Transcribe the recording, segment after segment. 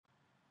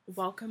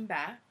Welcome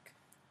back,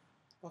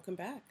 Welcome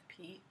back.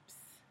 peeps,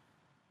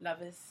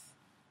 lovers,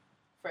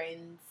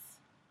 friends.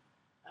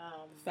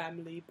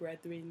 Family,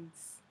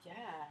 brethrens, Yeah,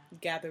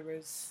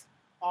 gatherers.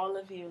 all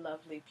of you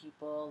lovely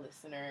people,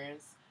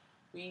 listeners.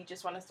 We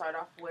just want to start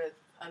off with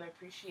an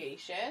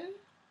appreciation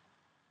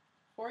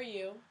for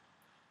you.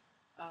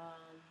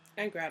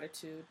 And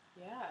gratitude.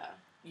 Yeah,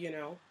 You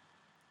know.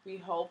 we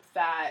hope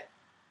that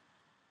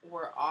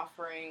we're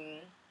offering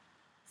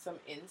some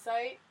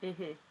insight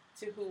Mm-hmm.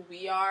 to who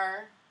we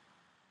are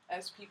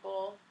as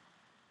people.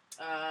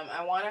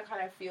 I want to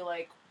kind of feel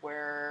like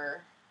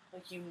we're,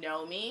 like, you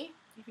know me,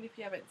 even if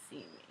you haven't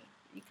seen me.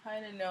 You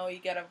kind of know, you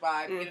get a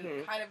vibe, you get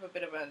Mhm. kind of a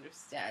bit of an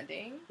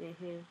understanding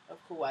Mm-hmm. of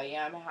who I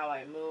am, how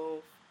I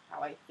move,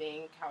 how I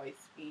think, how I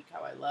speak,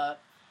 how I love.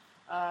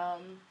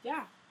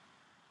 Yeah.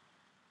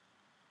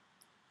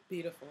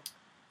 Beautiful.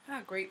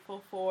 Yeah,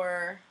 grateful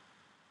for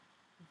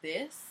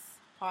this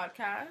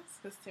podcast,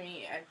 because to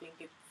me, I think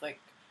it's like,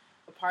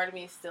 a part of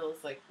me still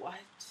is like,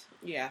 what?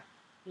 Yeah.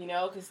 You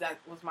know, because that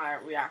was my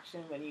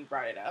reaction when you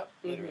brought it up,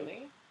 Mhm.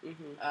 literally.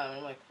 Mm-hmm.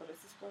 I'm like, what is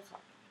this girl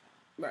talking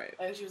about? Right.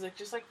 And she was like,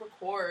 just like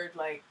record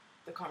like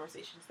the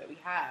conversations that we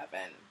have.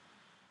 And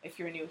if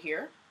you're new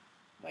here,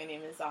 my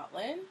name is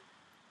Otlin.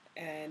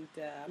 And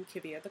I'm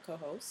Kivia, the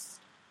co-host.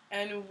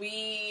 And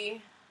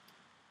we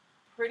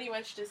pretty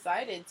much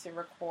decided to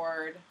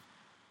record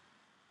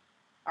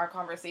our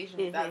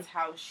conversations. Mhm. That's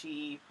how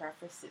she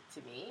prefaced it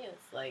to me.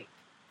 It's like,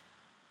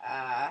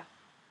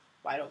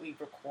 why don't we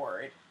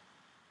record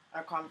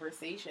our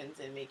conversations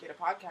and make it a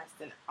podcast?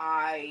 And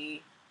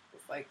I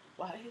was like,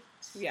 what?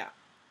 Yeah.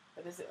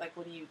 What is it? Like,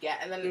 what do you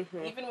get? And then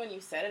Mhm. even when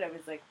you said it, I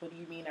was like, what do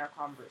you mean our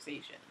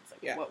conversations?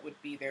 Like, Yeah. what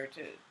would be there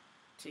to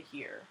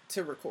hear?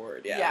 To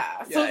record. Yeah.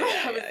 Yeah. So Yeah,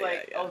 I was yeah,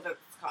 like, yeah. oh,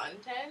 that's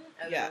content?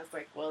 And then I was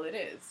like, well, it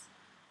is.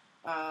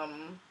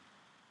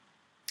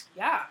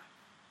 Yeah.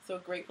 So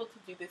grateful to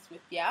do this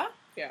with ya.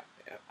 Yeah.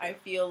 Yeah. I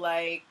feel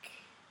like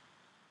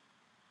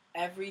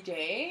every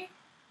day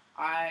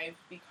I've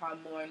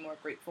become more and more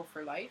grateful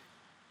for life.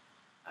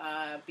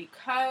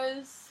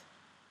 Because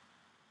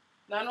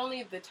not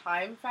only the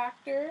time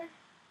factor,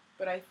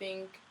 but I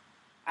think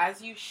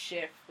as you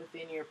shift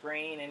within your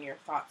brain and your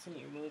thoughts and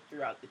your mood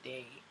throughout the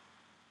day,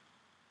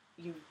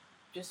 you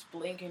just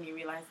blink and you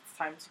realize it's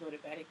time to go to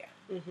bed again.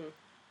 Mm-hmm.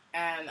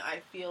 And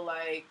I feel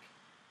like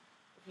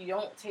if you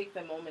don't take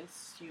the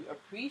moments to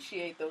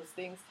appreciate those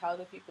things, tell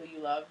the people you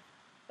love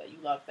that you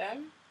love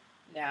them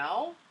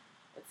now,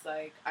 it's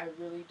like, I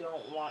really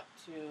don't want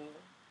to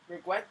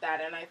regret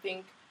that. And I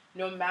think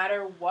no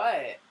matter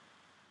what,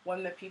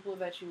 when the people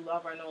that you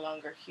love are no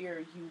longer here,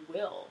 you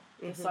will,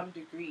 to some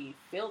degree,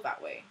 feel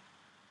that way.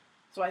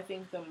 So I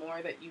think the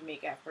more that you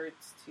make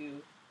efforts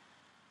to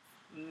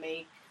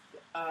make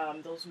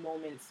those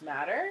moments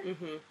matter,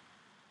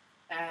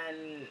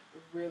 and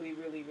really,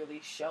 really,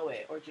 really show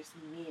it or just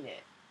mean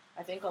it.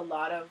 I think a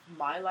lot of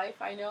my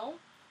life, I know,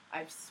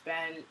 I've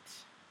spent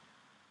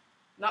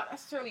not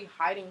necessarily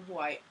hiding who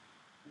I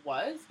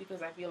was,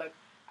 because I feel like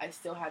I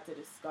still had to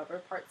discover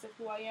parts of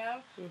who I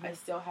am. I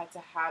still had to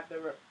have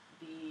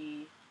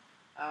the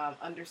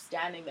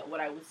understanding that what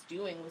I was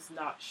doing was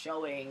not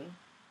showing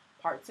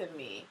parts of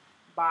me,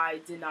 by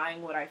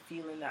denying what I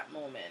feel in that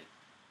moment,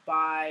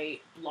 by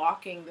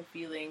blocking the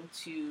feeling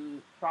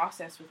to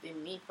process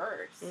within me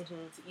first, to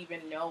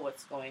even know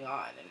what's going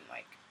on and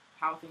like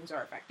how things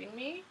are affecting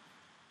me.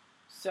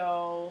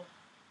 So,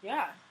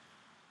 yeah.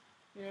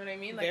 You know what I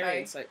mean? Like,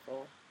 Very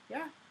insightful.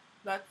 Yeah.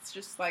 That's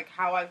just like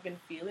how I've been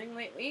feeling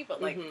lately.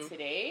 But like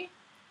today,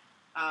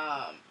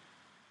 I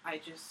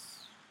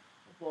just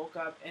woke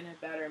up in a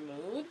better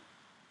mood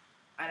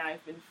and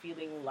I've been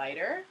feeling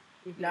lighter.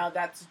 Now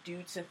that's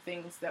due to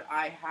things that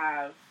I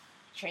have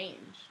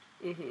changed.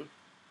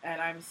 And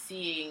I'm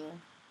seeing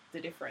the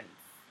difference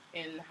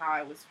in how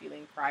I was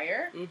feeling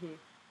prior.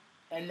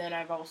 And then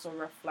I've also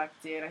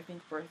reflected, I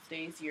think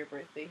your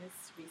birthday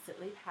has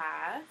recently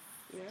passed.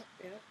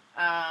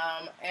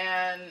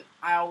 And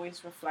I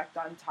always reflect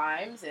on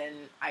times, and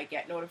I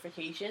get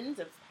notifications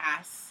of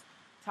past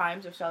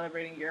times of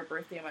celebrating your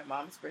birthday, my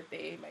mom's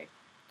birthday, my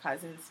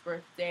cousin's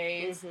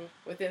birthdays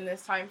within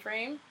this time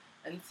frame.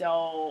 And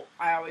so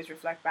I always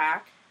reflect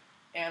back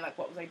and like,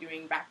 what was I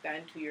doing back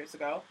then 2 years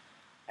ago?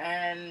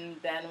 And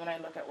then when I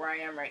look at where I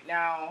am right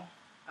now,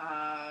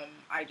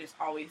 I just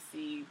always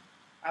see,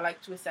 I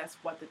like to assess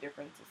what the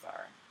differences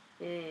are.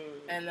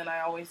 And then I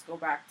always go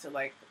back to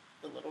like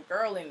the little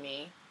girl in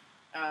me,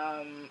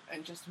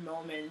 and just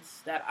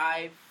moments that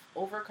I've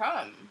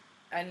overcome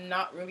and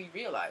not really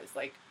realized.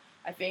 Like,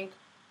 I think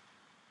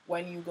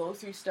when you go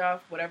through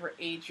stuff, whatever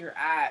age you're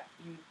at,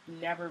 you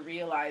never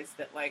realize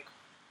that like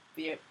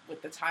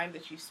with the time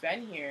that you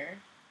spend here,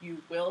 you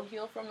will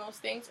heal from those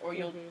things, or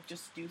you'll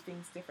just do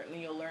things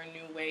differently. You'll learn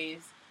new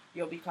ways.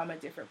 You'll become a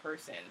different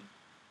person.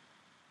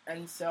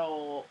 And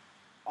so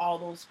all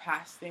those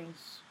past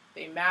things,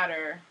 they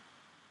matter,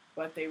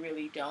 but they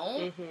really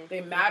don't.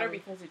 They matter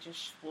because it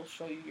just will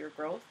show you your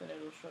growth, and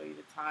it'll show you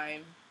the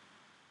time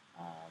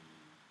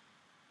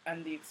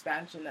and the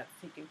expansion that's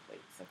taking place.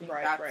 I think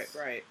Right, that's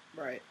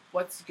right.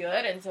 what's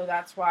good, and so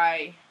that's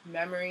why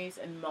memories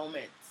and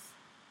moments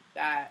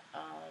that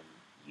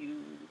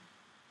you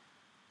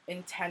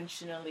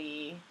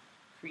intentionally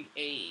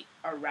create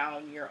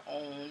around your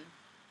own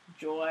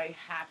joy,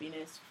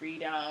 happiness,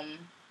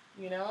 freedom,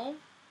 you know,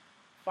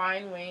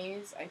 find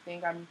ways. I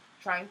think I'm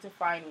trying to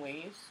find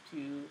ways to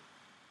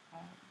um,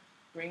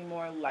 bring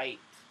more light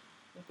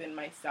within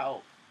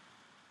myself,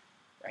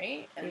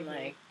 right? And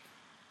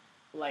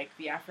like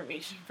the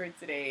affirmation for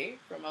today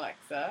from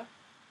Alexa,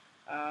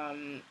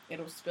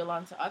 it'll spill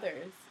onto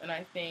others. And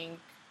I think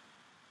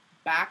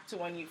back to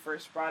when you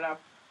first brought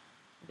up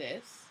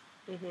this,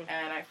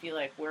 and I feel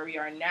like where we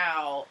are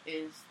now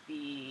is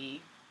the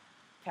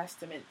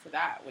testament to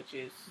that, which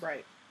is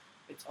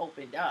it's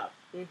opened up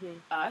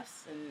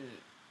us, and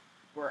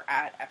we're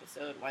at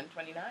episode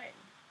 129.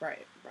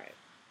 Right.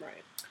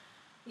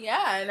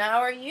 Yeah, and how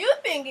are you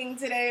thinking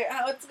today?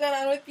 What's going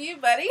on with you,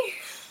 buddy?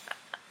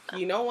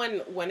 You know,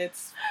 when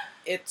it's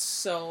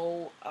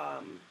so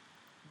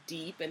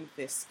deep and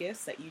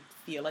viscous that you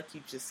feel like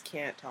you just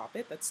can't top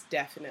it, that's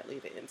definitely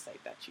the insight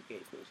that you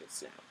gave me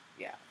just now.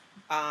 Yeah.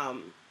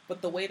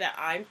 But the way that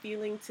I'm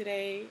feeling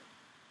today,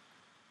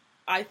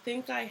 I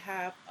think I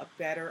have a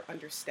better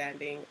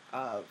understanding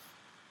of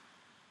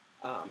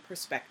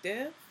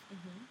perspective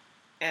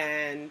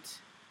and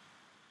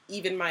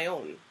even my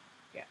own.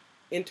 Yeah.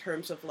 In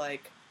terms of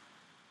like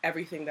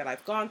everything that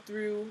I've gone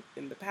through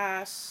in the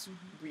past,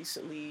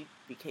 recently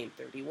became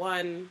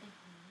 31,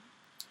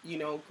 you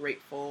know,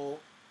 grateful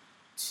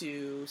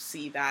to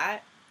see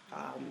that,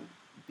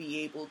 be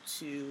able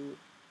to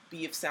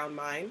be of sound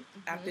mind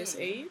at this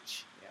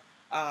age,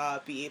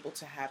 be able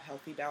to have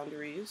healthy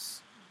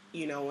boundaries,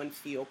 you know, and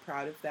feel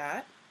proud of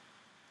that.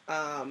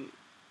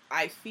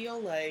 I feel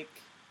like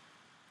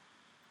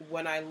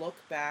when I look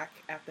back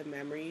at the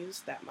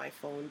memories that my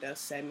phone does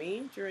send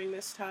me during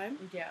this time,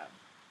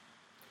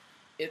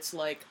 it's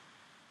like,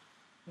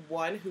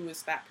 one, who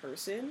is that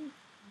person?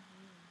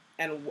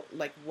 And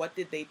like, what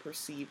did they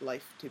perceive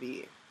life to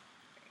be?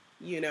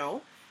 You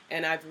know?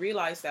 And I've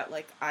realized that,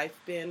 like, I've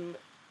been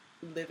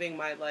living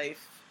my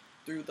life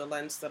through the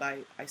lens that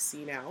I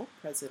see now,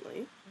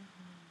 presently.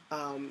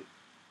 And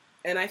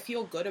I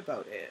feel good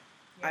about it.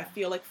 Yeah. I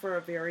feel like for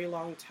a very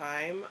long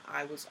time,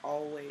 I was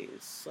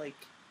always,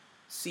 like,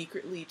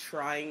 secretly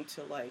trying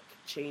to, like,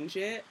 change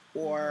it,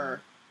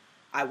 or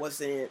I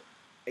wasn't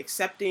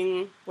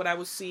accepting what I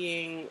was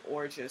seeing,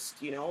 or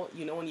just, you know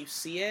when you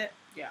see it,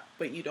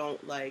 but you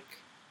don't, like,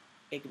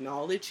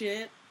 acknowledge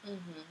it,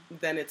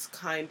 then it's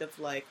kind of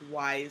like,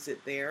 why is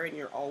it there? And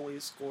you're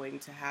always going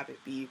to have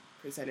it be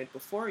presented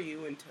before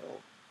you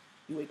until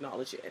you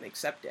acknowledge it and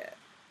accept it.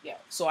 Yeah.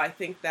 So I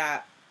think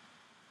that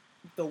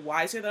the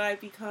wiser that I've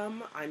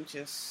become, I'm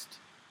just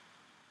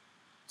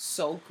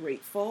so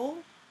grateful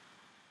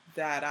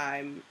that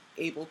I'm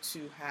able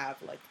to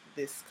have, like,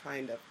 this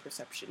kind of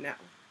perception now.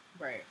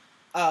 Right.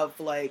 Of,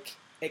 like,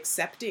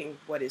 accepting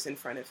what is in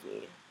front of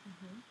me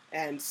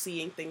and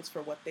seeing things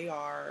for what they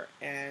are.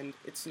 And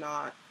it's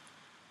not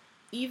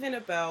even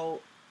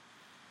about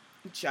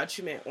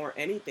judgment or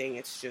anything.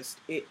 It's just,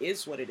 it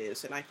is what it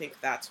is. And I think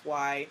that's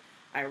why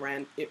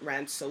it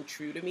ran so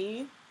true to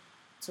me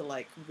to,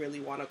 like,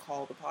 really want to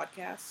call the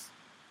podcast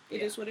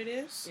It Is What It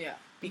Is. Yeah.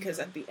 Because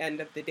at the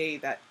end of the day,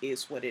 that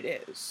is what it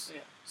is.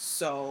 Yeah.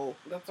 So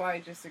that's why I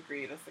just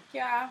agreed. I was like,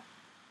 yeah,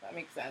 that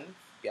makes sense.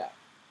 Yeah.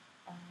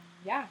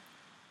 Yeah.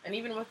 And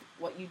even with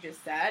what you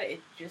just said,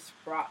 it just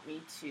brought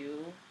me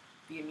to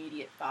the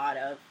immediate thought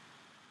of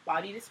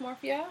body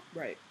dysmorphia.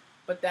 Right.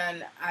 But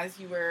then as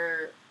you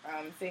were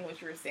saying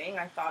what you were saying,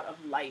 I thought of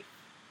life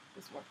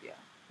dysmorphia.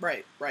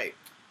 Right, right.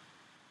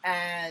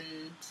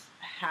 And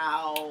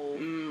how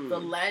the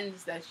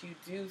lens that you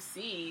do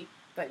see,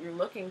 that you're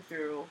looking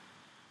through,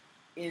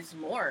 is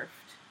morphed.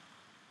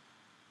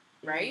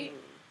 Right?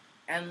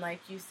 And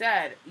like you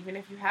said, even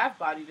if you have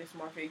body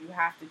dysmorphia, you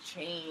have to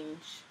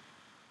change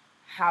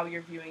how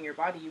you're viewing your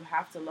body. You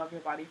have to love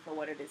your body for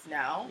what it is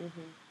now.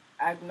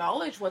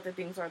 Acknowledge what the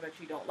things are that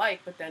you don't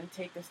like, but then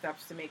take the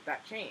steps to make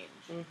that change.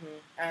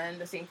 And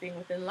the same thing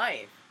within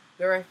life.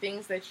 There are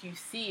things that you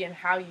see and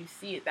how you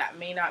see it that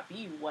may not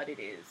be what it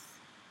is.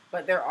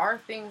 But there are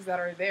things that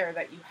are there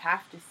that you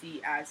have to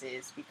see as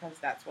is, because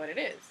that's what it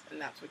is,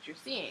 and that's what you're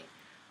seeing.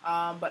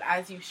 But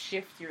as you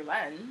shift your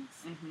lens,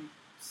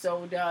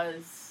 so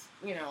does,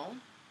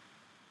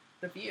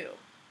 the view,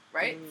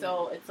 right?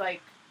 So it's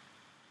like,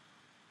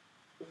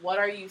 what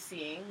are you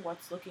seeing?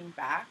 What's looking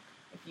back?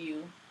 If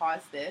you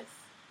pause this,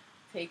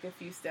 take a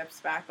few steps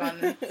back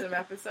on some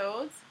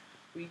episodes.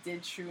 We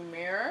did True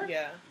Mirror.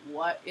 Yeah.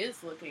 What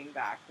is looking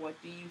back?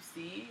 What do you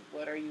see?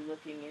 What are you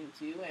looking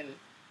into? And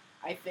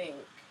I think,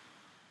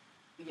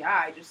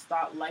 I just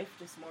thought life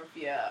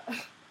dysmorphia.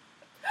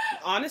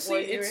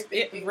 Honestly,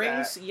 it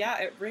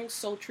rings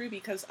so true,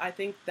 because I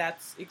think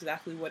that's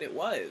exactly what it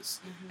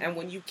was. And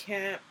when you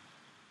can't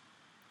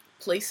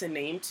place a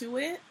name to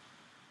it,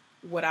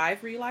 what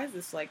I've realized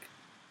is, like,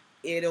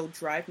 it'll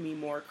drive me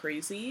more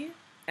crazy,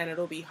 and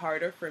it'll be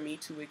harder for me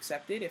to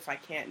accept it if I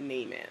can't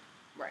name it.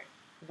 Right.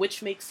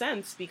 which makes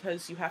sense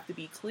because you have to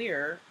be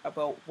clear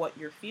about what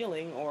you're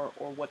feeling or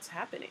what's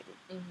happening.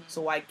 Mm-hmm.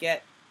 So I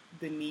get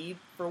the need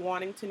for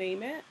wanting to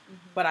name it,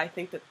 mm-hmm. but I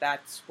think that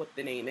that's what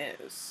the name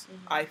is.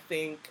 Mm-hmm. I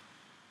think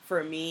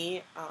for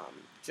me,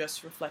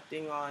 just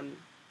reflecting on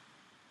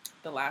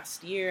the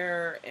last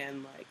year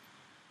and like,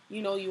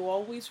 you know, you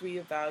always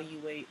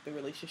reevaluate the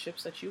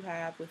relationships that you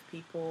have with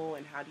people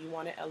and how do you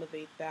want to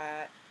elevate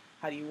that?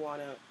 How do you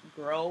want to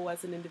grow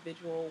as an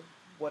individual?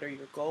 What are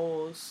your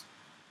goals?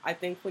 I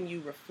think when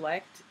you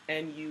reflect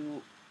and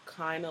you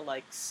kind of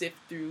like sift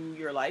through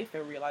your life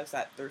and realize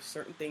that there's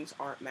certain things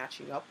aren't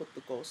matching up with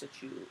the goals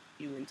that you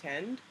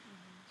intend,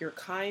 mm-hmm. you're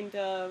kind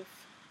of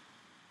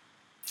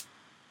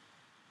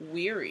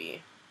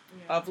weary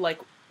of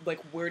like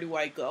where do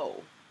I go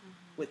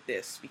mm-hmm. with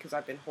this? Because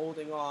I've been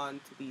holding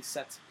on to these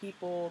sets of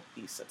people,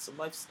 these sets of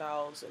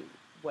lifestyles, and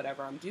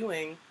whatever I'm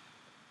doing.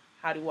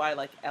 How do I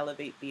like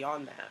elevate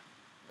beyond that?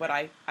 But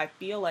I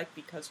feel like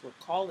because we're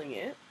calling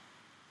it,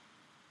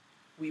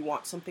 we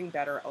want something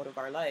better out of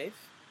our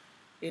life,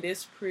 it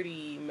is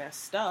pretty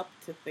messed up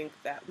to think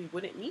that we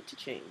wouldn't need to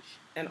change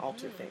and mm-hmm.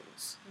 alter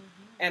things.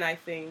 Mm-hmm. And I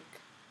think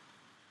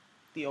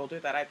the older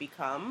that I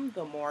become,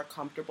 the more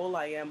comfortable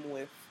I am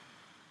with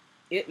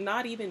it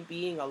not even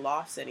being a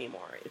loss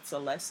anymore. It's a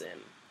lesson.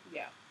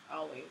 Yeah,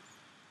 always.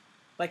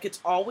 Like, it's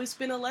always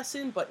been a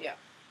lesson, but yeah.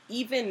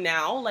 Even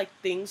now, like,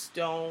 things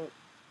don't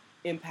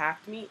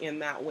impact me in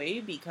that way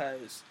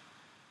because,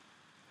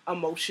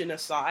 emotion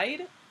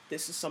aside,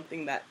 this is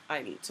something that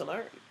I need to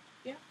learn.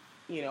 Yeah.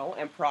 You know,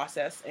 and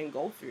process and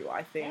go through.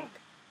 I think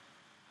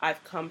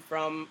I've come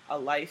from a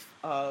life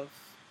of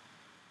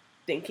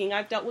thinking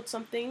I've dealt with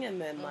something and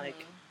then, mm-hmm.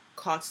 like,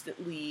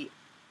 constantly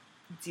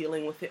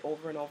dealing with it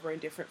over and over in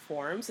different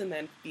forms and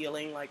then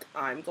feeling like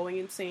I'm going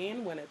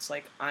insane when it's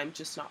like I'm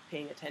just not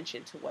paying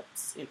attention to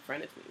what's in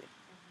front of me.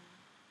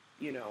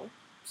 Mm-hmm. You know?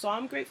 So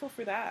I'm grateful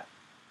for that.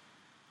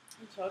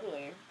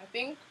 Totally. I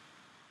think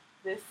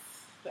the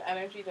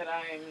energy that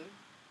I'm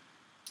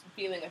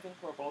feeling, I think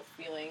we're both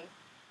feeling,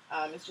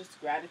 is just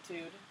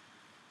gratitude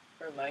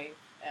for life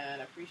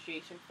and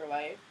appreciation for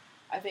life.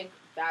 I think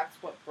that's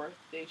what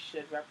birthday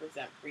should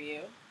represent for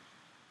you,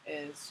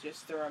 is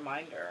just a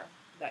reminder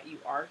that you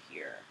are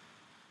here,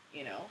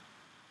 you know,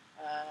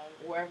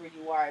 wherever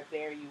you are,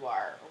 there you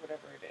are, or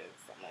whatever it is,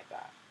 something like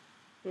that.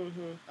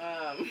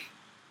 Mm-hmm.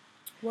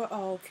 We're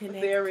all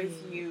connected. There is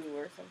you,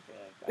 or something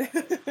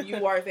like that.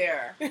 You are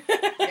there.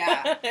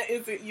 Yeah.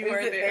 Is it you is are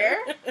it there?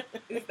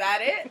 Is that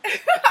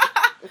it?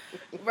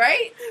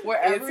 Right?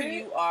 Wherever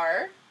you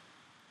are.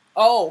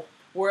 Oh,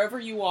 wherever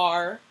you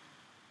are,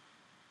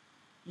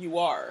 you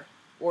are.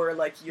 Or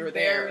like you're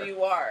there. There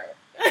you are.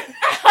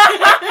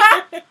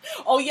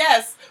 Oh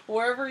yes,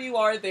 wherever you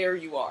are, there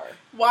you are.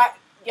 What?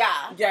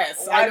 Yeah.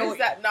 Yes. Why does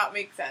that not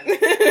make sense?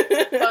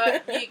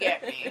 But you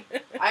get me.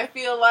 I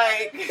feel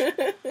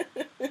like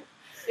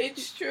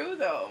it's true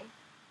though.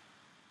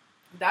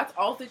 That's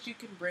all that you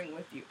can bring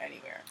with you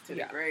anywhere. To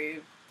the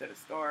grave, to the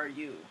store,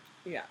 you.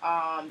 Yeah.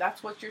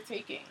 That's what you're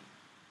taking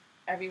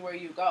everywhere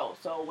you go.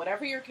 So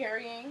whatever you're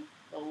carrying,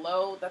 the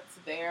load that's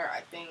there,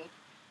 I think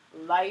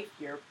life,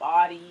 your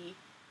body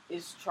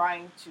is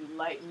trying to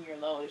lighten your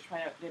load.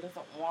 It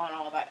doesn't want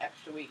all that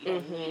extra weight. You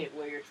don't mm-hmm. need it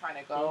where you're trying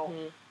to go.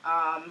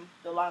 Mm-hmm.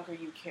 The longer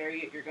you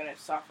carry it, you're going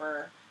to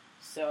suffer.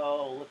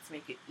 So let's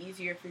make it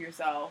easier for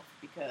yourself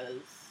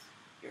because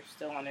you're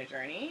still on a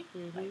journey.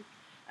 Mm-hmm.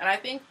 And I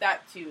think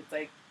that too, it's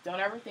like, don't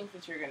ever think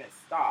that you're going to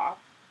stop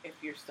if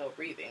you're still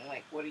breathing.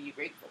 Like, what are you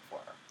grateful for?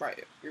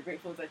 Right. You're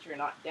grateful that you're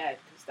not dead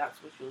because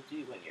that's what you'll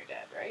do when you're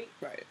dead, right?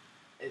 Right.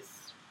 Is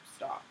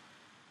stop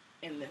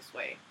in this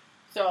way.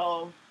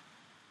 So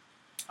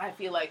I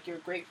feel like you're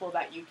grateful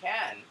that you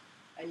can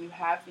and you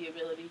have the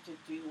ability to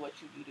do what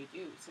you need to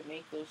do, to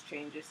make those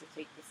changes, to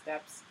take the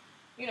steps,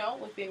 you know,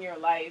 within your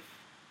life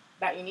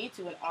that you need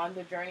to. And on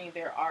the journey,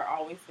 there are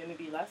always going to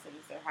be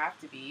lessons. There have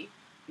to be,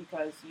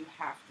 because you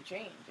have to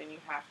change and you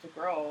have to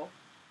grow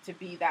to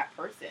be that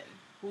person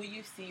who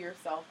you see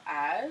yourself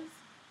as.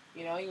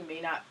 You know, you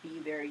may not be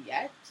there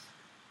yet,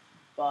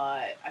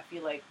 but I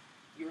feel like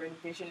you're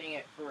envisioning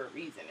it for a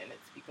reason, and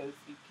it's because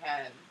you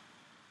can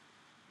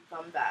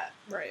become that.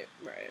 Right.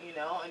 You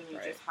know, and you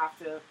just have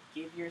to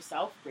give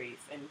yourself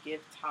grace and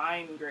give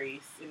time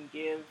grace and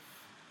give,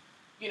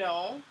 you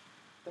know,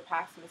 the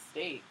past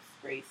mistakes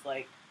grace.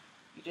 Like,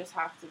 you just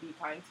have to be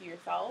kind to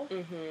yourself,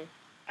 mm-hmm.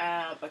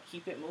 But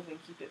keep it moving,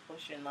 keep it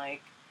pushing,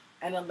 like,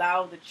 and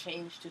allow the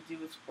change to do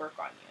its work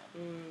on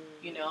you.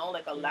 Mm-hmm. You know,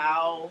 like,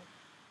 allow,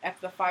 if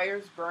the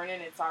fire's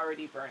burning, it's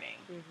already burning.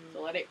 Mm-hmm.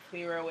 So let it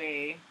clear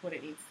away what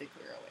it needs to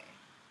clear away.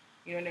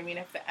 You know what I mean?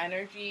 If the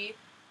energy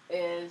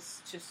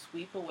is to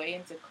sweep away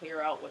and to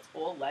clear out what's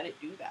old, let it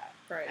do that.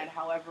 Right. And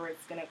however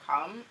it's going to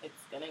come,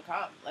 it's going to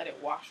come. Let it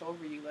wash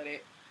over you. Let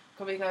it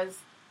come, because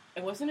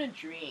it wasn't a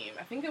dream.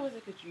 I think it was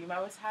like a dream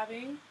I was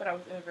having, but I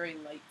was in a very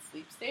light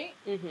sleep state.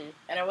 Mm-hmm.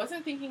 And I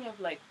wasn't thinking of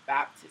like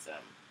baptism.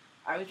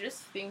 I was just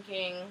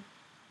thinking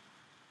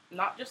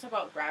not just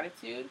about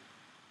gratitude,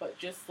 but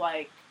just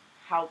like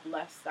how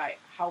blessed I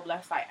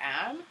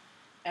am,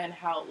 and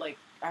how like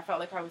I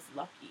felt like I was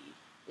lucky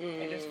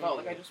I just felt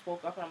like I just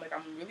woke up and I'm like,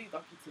 I'm really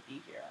lucky to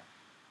be here.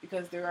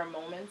 Because there are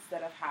moments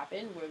that have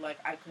happened where, like,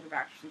 I could have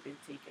actually been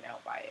taken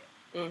out by it.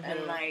 Mm-hmm.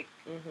 And, like,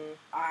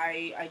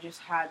 I just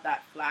had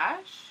that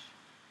flash.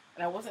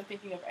 And I wasn't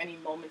thinking of any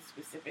moment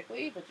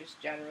specifically, but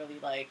just generally,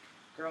 like,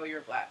 girl,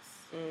 you're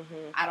blessed.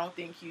 Mm-hmm. I don't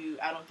think you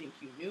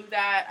knew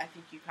that. I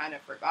think you kind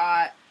of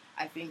forgot.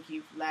 I think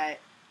you've let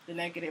the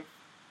negative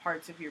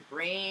parts of your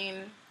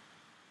brain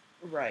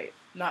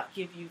not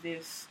give you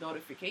this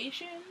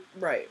notification.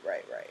 Right.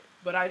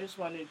 But I just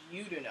wanted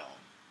you to know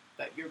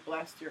that you're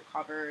blessed, you're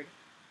covered,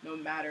 no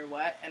matter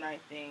what. And I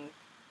think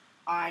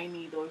I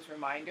need those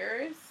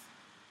reminders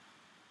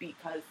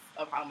because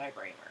of how my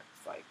brain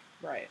works. Like,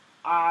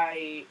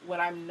 when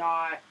I'm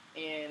not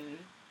in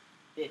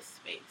this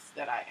space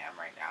that I am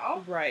right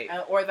now,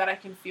 or that I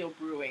can feel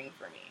brewing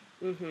for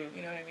me. Mm-hmm.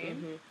 You know what I mean?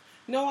 Mm-hmm.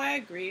 No, I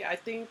agree. I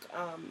think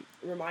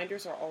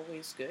reminders are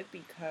always good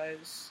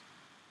because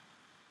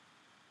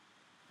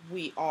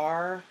we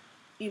are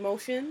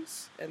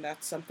emotions, and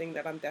that's something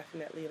that I'm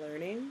definitely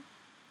learning.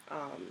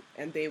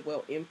 And they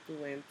will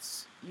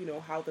influence,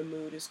 how the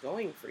mood is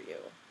going for you.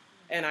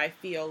 And I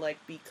feel like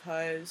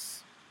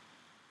because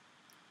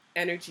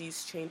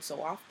energies change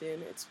so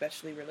often,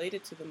 especially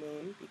related to the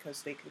moon,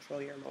 because they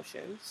control your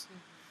emotions,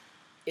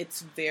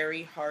 it's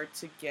very hard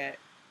to get,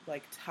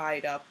 like,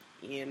 tied up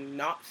in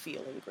not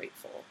feeling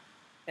grateful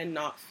and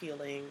not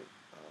feeling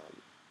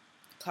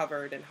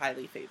covered and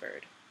highly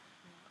favored.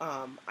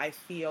 I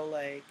feel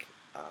like,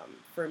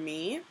 for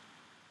me,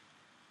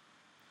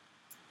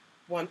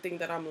 one thing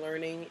that I'm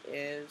learning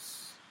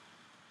is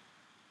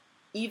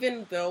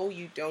even though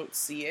you don't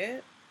see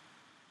it,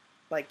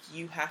 like,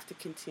 you have to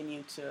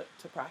continue to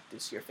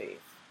practice your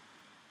faith.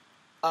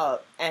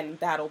 And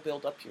that'll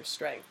build up your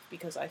strength,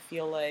 because I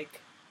feel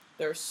like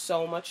there's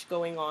so much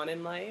going on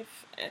in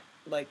life,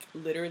 like,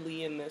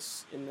 literally in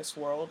this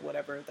world,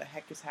 whatever the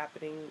heck is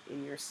happening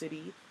in your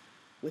city,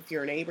 with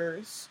your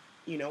neighbors,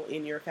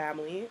 in your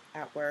family,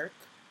 at work.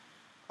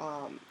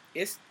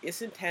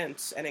 It's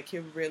intense, and it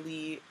can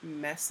really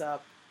mess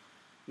up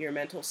your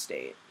mental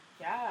state.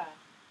 Yeah.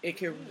 It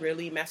can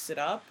really mess it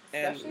up.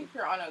 Especially if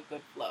you're on a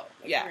good flow.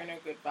 Like, if you're in a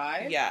good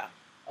vibe. Yeah.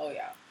 Oh,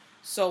 yeah.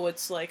 So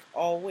it's like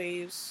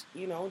always,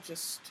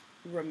 just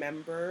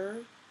remember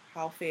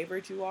how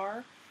favored you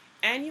are.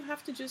 And you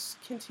have to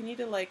just continue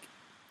to, like,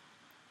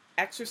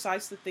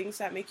 exercise the things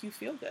that make you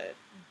feel good.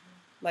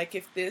 Mm-hmm. Like,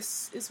 if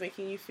this is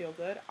making you feel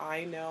good,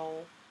 I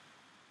know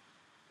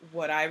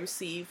what I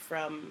receive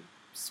from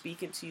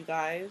speaking to you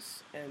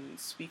guys and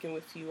speaking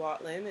with you,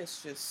 Otlin,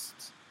 is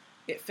just,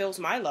 it fills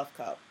my love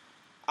cup.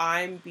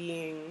 I'm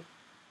being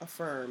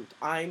affirmed.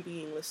 I'm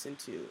being listened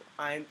to.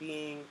 I'm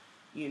being,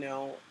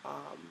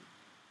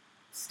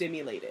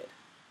 stimulated.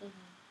 Mm-hmm.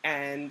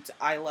 And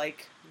I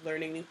like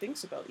learning new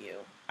things about you.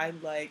 I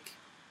like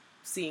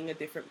seeing a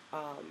different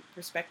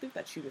perspective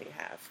that you may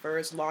have. For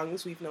as long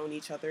as we've known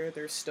each other,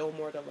 there's still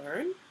more to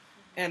learn.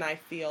 Mm-hmm. And I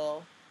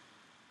feel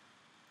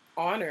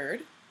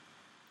honored.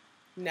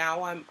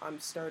 Now I'm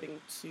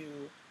starting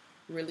to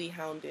really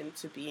hound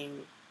into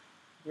being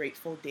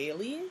grateful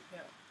daily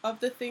of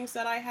the things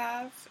that I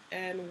have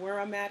and where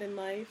I'm at in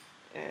life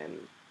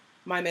and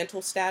my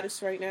mental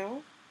status right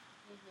now.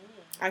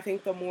 Mm-hmm. I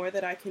think the more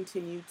that I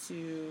continue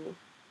to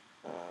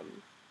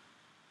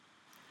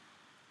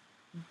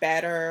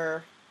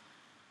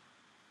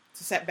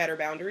set better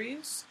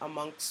boundaries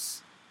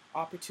amongst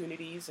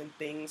opportunities and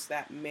things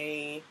that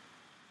may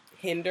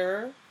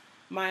hinder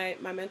my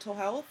mental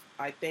health,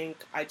 I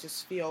think I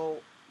just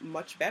feel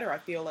much better. I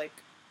feel like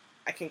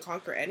I can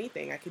conquer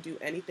anything. I could do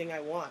anything I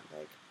want.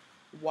 Like,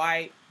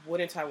 why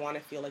wouldn't I want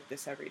to feel like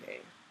this every day?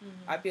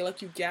 Mm-hmm. I feel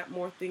like you get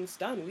more things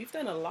done. We've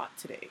done a lot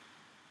today.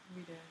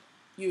 We did.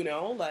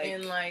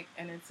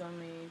 And it's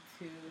only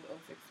 2:06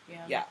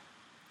 p.m. Yeah.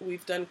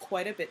 We've done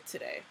quite a bit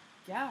today.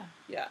 Yeah.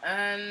 Yeah.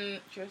 And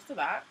cheers to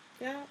that.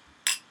 Yeah.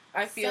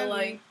 I feel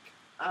like,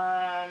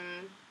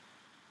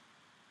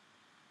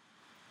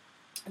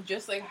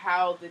 just like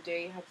how the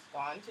day has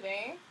gone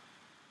today,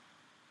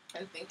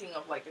 and thinking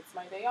of, like, it's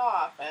my day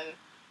off, and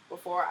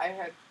before I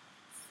had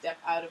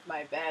stepped out of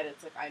my bed,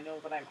 it's like I know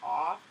that I'm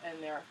off,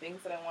 and there are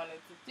things that I wanted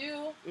to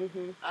do,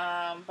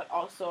 mm-hmm. But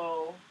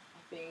also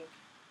I think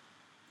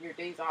your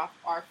days off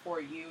are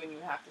for you, and you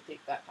have to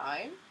take that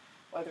time,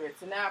 whether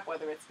it's a nap,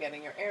 whether it's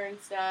getting your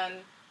errands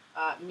done,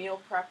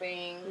 meal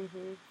prepping,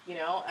 mm-hmm.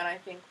 And I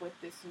think with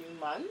this new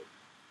month,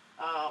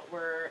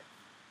 we're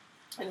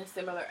in a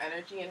similar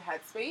energy and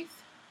headspace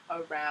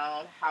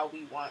around how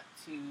we want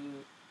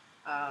to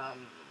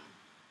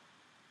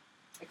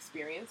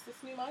experience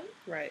this new month.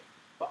 Right.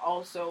 But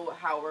also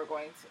how we're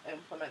going to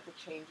implement the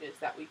changes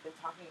that we've been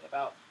talking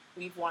about.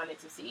 We've wanted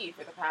to see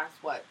for the past,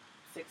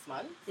 6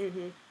 months?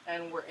 Mm-hmm.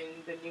 And we're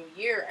in the new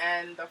year,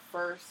 and the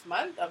first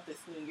month of this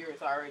new year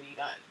is already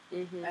done.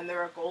 Mm-hmm. And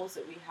there are goals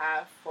that we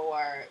have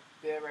for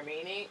the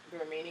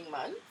remaining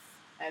months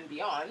and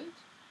beyond.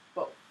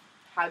 But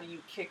how do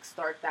you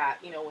kickstart that,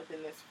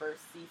 within this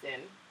first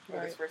season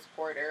or this first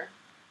quarter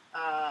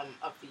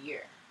of the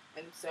year?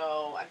 And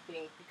so I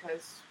think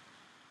because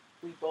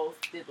we both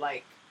did,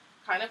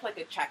 kind of like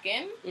a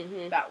check-in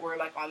that we're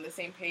like on the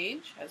same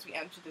page as we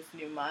enter this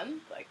new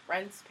month, like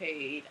rent's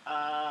paid,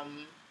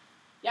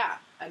 yeah,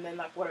 and then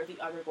like what are the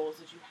other goals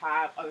that you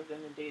have other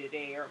than the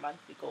day-to-day or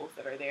monthly goals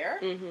that are there.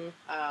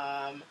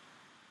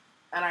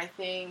 And I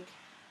think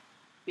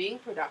being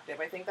productive,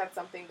 I think that's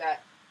something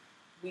that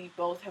we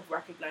both have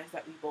recognized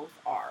that we both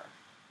are.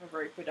 We're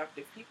very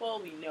productive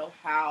people. We know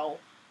how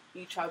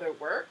each other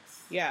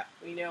works. Yeah.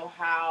 We know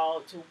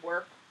how to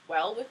work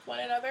well with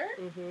one another.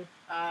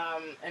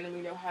 And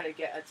we know how to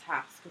get a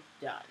task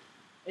done.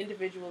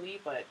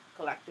 Individually, but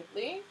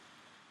collectively.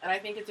 And I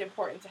think it's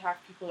important to have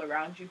people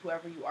around you,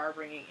 whoever you are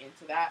bringing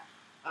into that,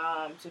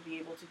 to be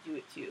able to do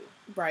it too.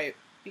 Right.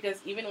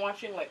 Because even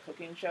watching, like,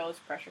 cooking shows,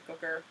 Pressure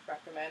Cooker,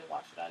 recommend,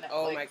 watch it on Netflix.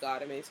 Oh my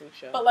god, amazing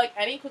show. But, like,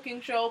 any cooking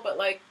show, but,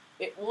 like,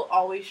 it will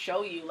always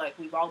show you, like,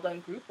 we've all done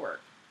group work,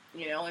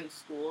 you know, in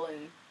school,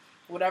 and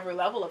whatever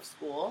level of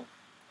school,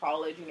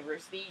 college,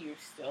 university, you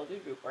still do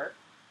group work.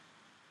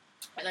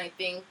 And I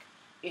think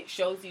it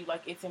shows you,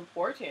 like, it's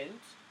important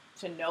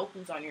to know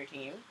who's on your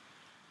team,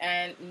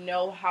 and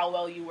know how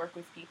well you work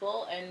with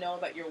people, and know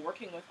that you're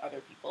working with other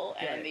people,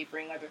 and they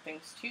bring other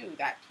things to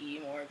that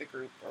team or the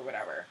group or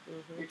whatever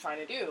you're trying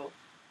to do.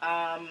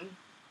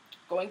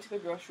 Going to the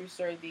grocery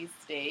store these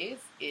days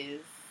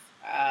is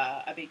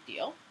a big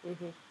deal,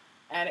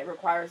 and it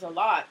requires a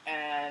lot,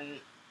 and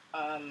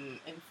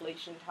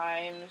inflation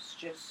times,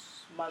 just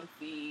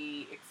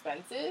monthly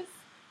expenses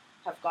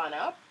have gone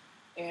up,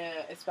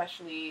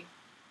 especially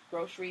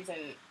groceries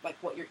and like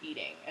what you're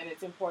eating, and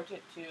it's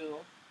important to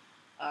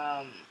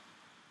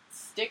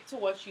stick to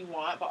what you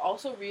want, but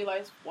also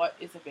realize what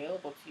is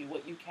available to you,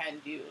 what you can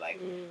do. Like,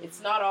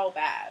 it's not all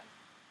bad.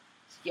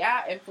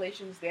 Yeah,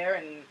 inflation's there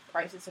and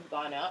prices have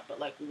gone up, but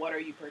like, what are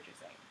you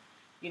purchasing?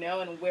 You know,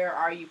 and where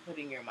are you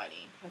putting your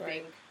money? I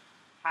think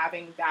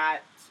having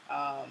that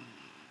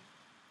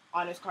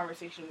honest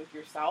conversation with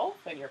yourself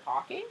and your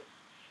pocket,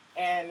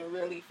 and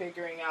really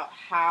figuring out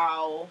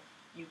how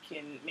you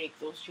can make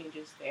those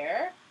changes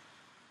there.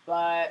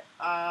 But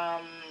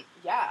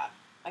yeah,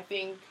 I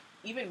think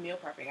even meal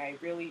prepping, I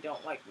really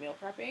don't like meal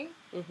prepping,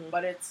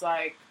 but it's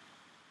like,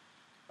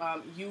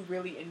 you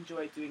really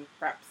enjoy doing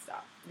prep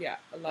stuff. Yeah,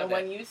 I love it. And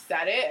when you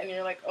said it, and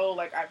you're like, oh,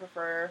 like, I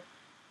prefer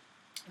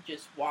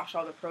just wash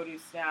all the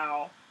produce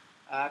now,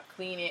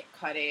 clean it,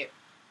 cut it,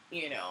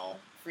 you know,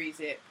 freeze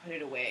it, put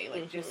it away.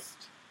 Like,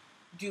 just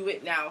do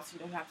it now so you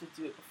don't have to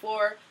do it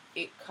before.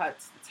 It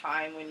cuts the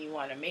time when you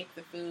want to make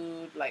the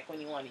food, like,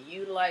 when you want to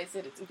utilize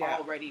it, it's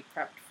already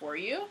prepped for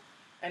you.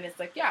 And it's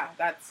like, yeah,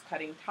 that's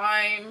cutting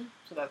time,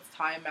 so that's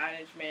time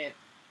management,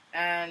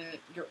 and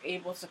you're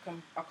able to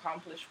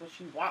accomplish what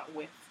you want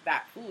with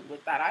that food,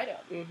 with that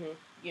item.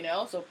 You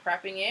know, so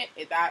prepping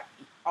it, that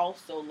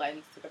also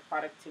lends to the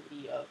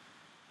productivity of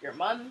your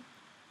month,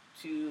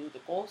 to the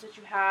goals that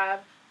you have.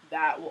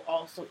 That will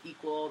also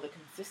equal the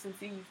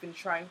consistency you've been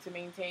trying to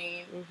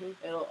maintain.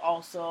 It'll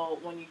also,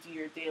 when you do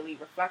your daily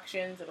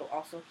reflections, it'll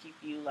also keep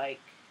you, like,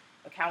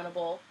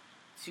 accountable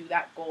to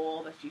that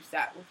goal that you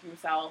set with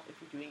yourself. If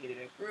you're doing it in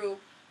a group,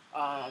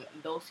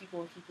 those people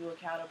will keep you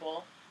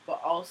accountable.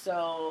 But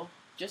also,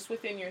 just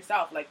within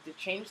yourself, like, the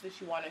change that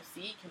you want to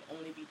see can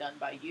only be done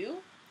by you.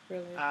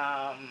 Really?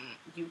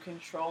 You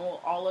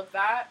control all of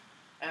that.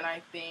 And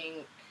I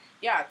think,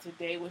 yeah,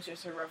 today was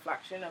just a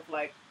reflection of,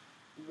 like,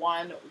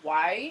 one,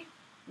 why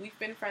we've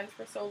been friends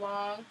for so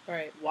long.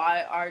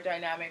 Why our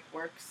dynamic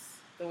works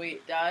the way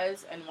it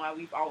does, and why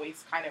we've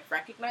always kind of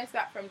recognized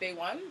that from day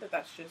one, that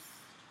that's just,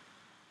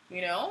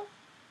 you know,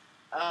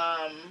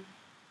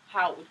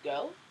 how it would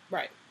go.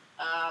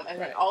 And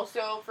then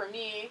also, for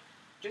me,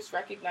 just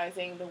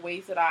recognizing the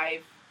ways that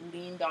I've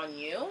leaned on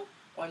you,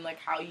 on, like,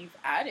 how you've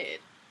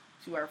added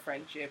to our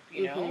friendship,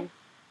 you know?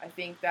 I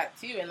think that,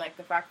 too, and, like,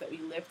 the fact that we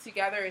live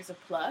together is a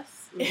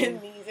plus in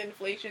these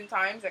inflation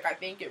times. Like, I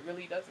think it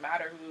really does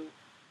matter who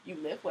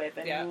you live with,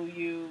 and who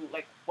you,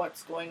 like,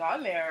 what's going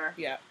on there.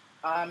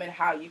 And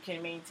how you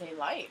can maintain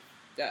life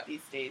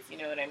these days, you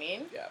know what I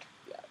mean?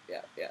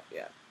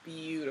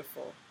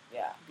 Beautiful.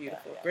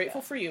 Beautiful. Yeah,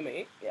 Grateful for you,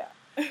 mate.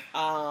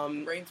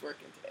 Brain's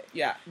working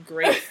today.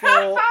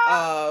 Grateful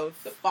of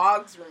the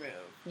fog's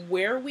removed.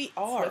 Where we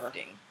are. It's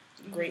lifting.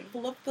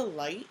 Grateful of the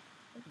light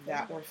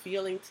that we're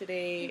feeling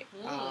today.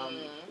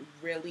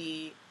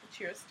 Really.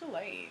 Cheers to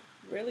light.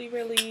 Really,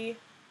 really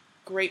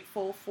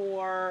grateful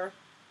for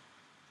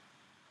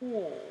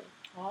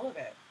all of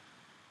it.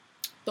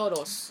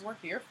 Todos. We're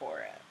here for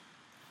it.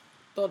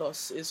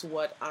 Todos is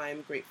what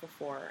I'm grateful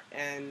for,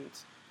 and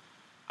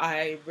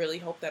I really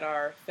hope that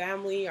our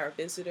family, our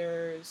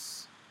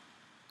visitors,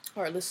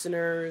 our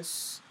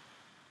listeners,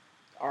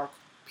 our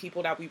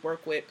people that we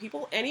work with,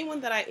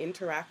 anyone that I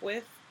interact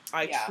with,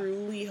 I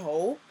truly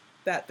hope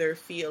that they're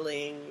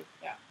feeling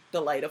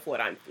the light of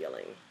what I'm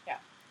feeling.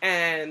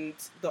 And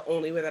the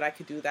only way that I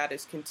could do that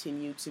is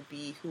continue to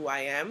be who I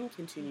am,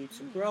 continue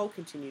to grow,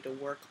 continue to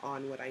work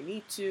on what I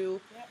need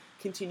to,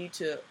 continue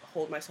to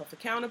hold myself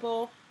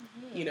accountable,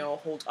 you know,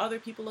 hold other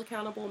people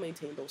accountable,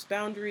 maintain those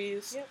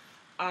boundaries.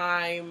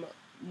 I'm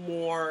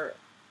more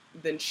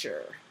than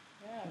sure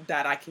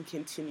that I can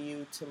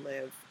continue to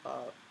live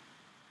a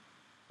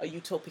a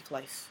utopic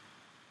life.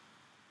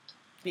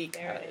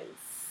 Because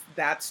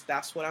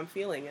that's what I'm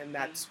feeling, and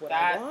that's what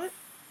I want.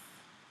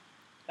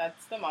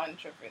 That's the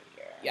mantra for the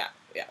year. Yeah.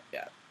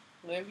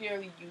 Live your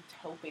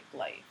utopic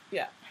life.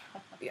 Yeah.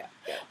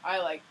 I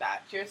like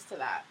that. Cheers to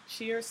that.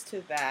 Cheers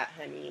to that,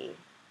 honey.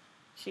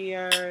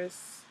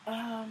 Cheers.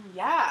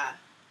 Yeah.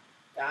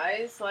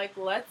 Guys, like,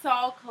 let's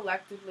all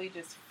collectively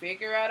just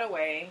figure out a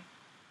way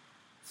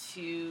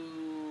to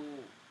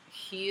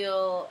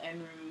heal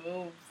and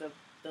remove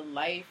the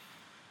life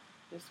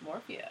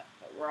dysmorphia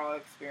that we're all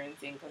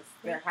experiencing, because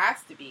there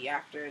has to be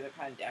after the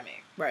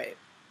pandemic. Right.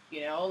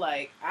 You know,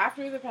 like,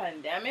 after the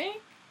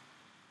pandemic,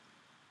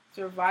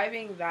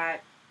 surviving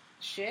that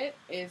shit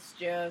is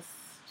just,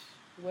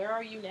 where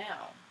are you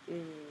now?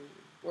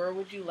 Where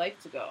would you like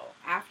to go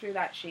after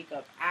that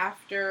shakeup?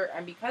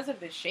 And because of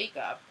this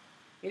shakeup,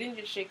 it didn't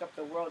just shake up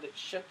the world, it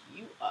shook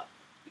you up.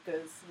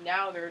 Because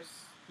now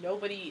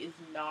nobody is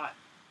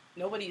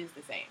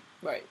the same.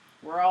 Right.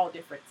 We're all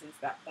different since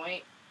that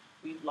point.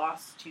 We've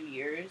lost 2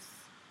 years,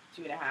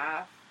 2.5.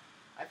 I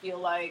feel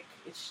like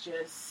it's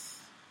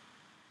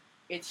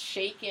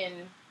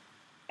shaken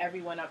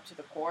everyone up to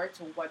the core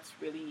to what's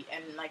really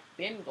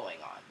been going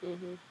on.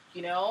 Mm-hmm.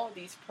 You know,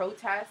 these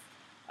protests,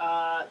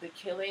 the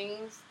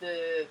killings,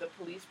 the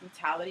police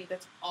brutality,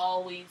 that's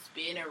always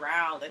been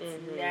around. That's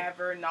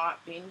never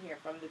not been here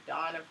from the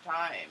dawn of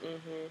time.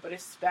 Mm-hmm. But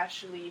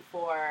especially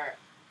for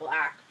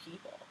Black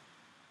people.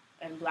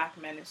 And Black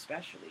men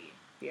especially.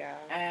 Yeah.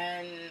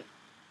 And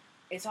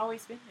it's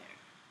always been there.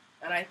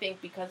 And I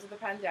think because of the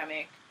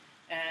pandemic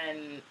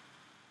and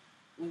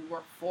we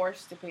were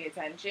forced to pay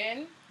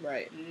attention.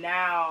 Right.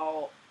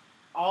 Now,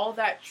 all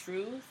that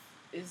truth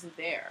is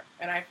there.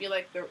 And I feel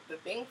like the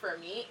thing for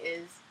me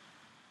is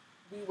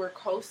we were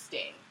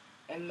coasting.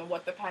 And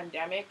what the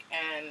pandemic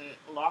and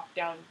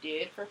lockdown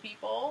did for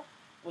people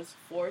was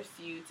force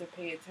you to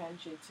pay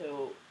attention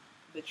to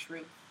the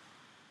truth.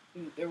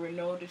 There were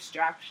no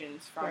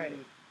distractions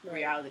from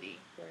reality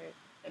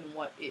and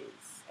what is.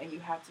 And you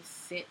have to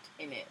sit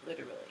in it,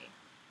 literally.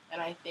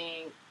 And I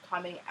think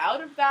coming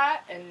out of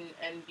that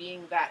and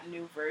being that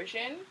new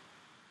version,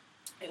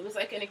 it was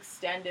like an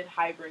extended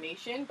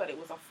hibernation, but it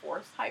was a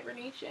forced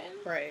hibernation.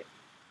 Right.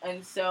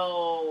 And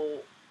so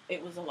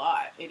it was a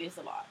lot. It is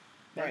a lot.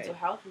 Mental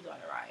health is on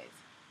the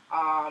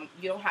rise.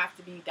 You don't have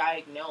to be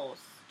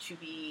diagnosed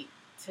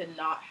to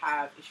not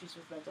have issues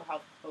with mental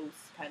health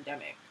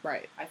post-pandemic.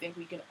 Right. I think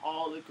we can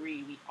all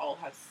agree we all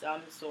have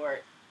some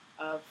sort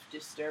of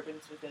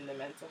disturbance within the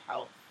mental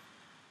health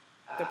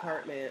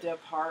department.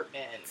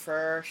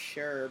 For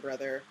sure,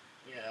 brother.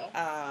 You know?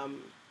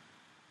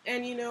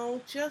 And,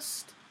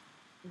 just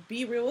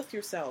be real with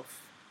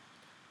yourself.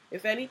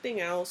 If anything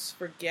else,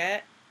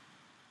 forget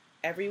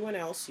everyone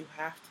else. You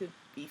have to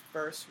be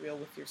first real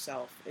with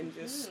yourself and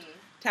just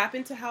tap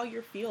into how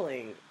you're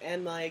feeling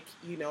and,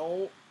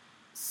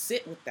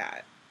 sit with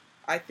that.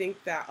 I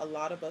think that a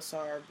lot of us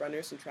are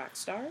runners and track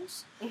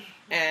stars,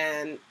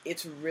 and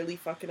it's really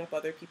fucking up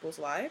other people's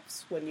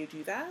lives when you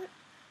do that.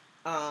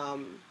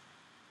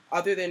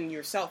 Other than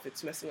yourself,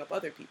 it's messing up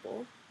other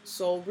people.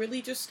 So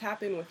really just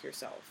tap in with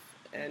yourself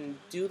and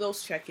do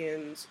those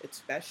check-ins,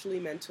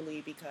 especially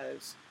mentally,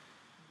 because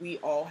we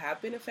all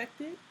have been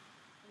affected.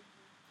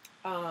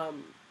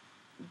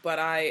 But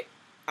I'd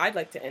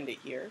like to end it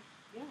here.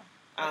 Yeah.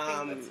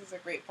 I think this is a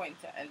great point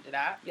to end it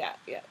at. Yeah.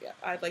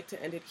 I'd like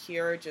to end it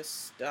here.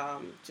 Just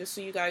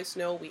so you guys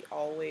know, we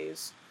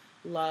always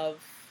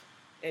love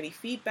any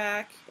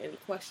feedback, any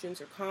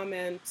questions or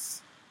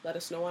comments. Let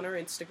us know on our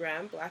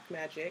Instagram,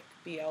 Blackmagique,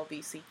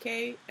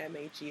 BLVCK,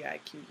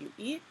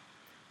 MAGIQUE.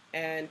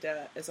 And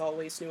as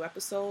always, new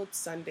episodes,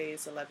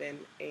 Sundays, 11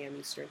 a.m.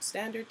 Eastern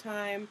Standard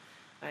Time.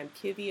 I'm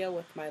Kivia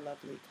with my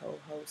lovely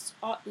co-host,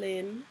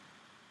 Otlin,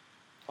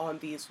 on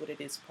These What It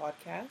Is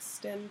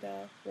podcast. And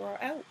we're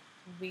out.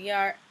 We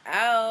are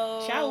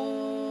out.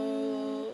 Ciao.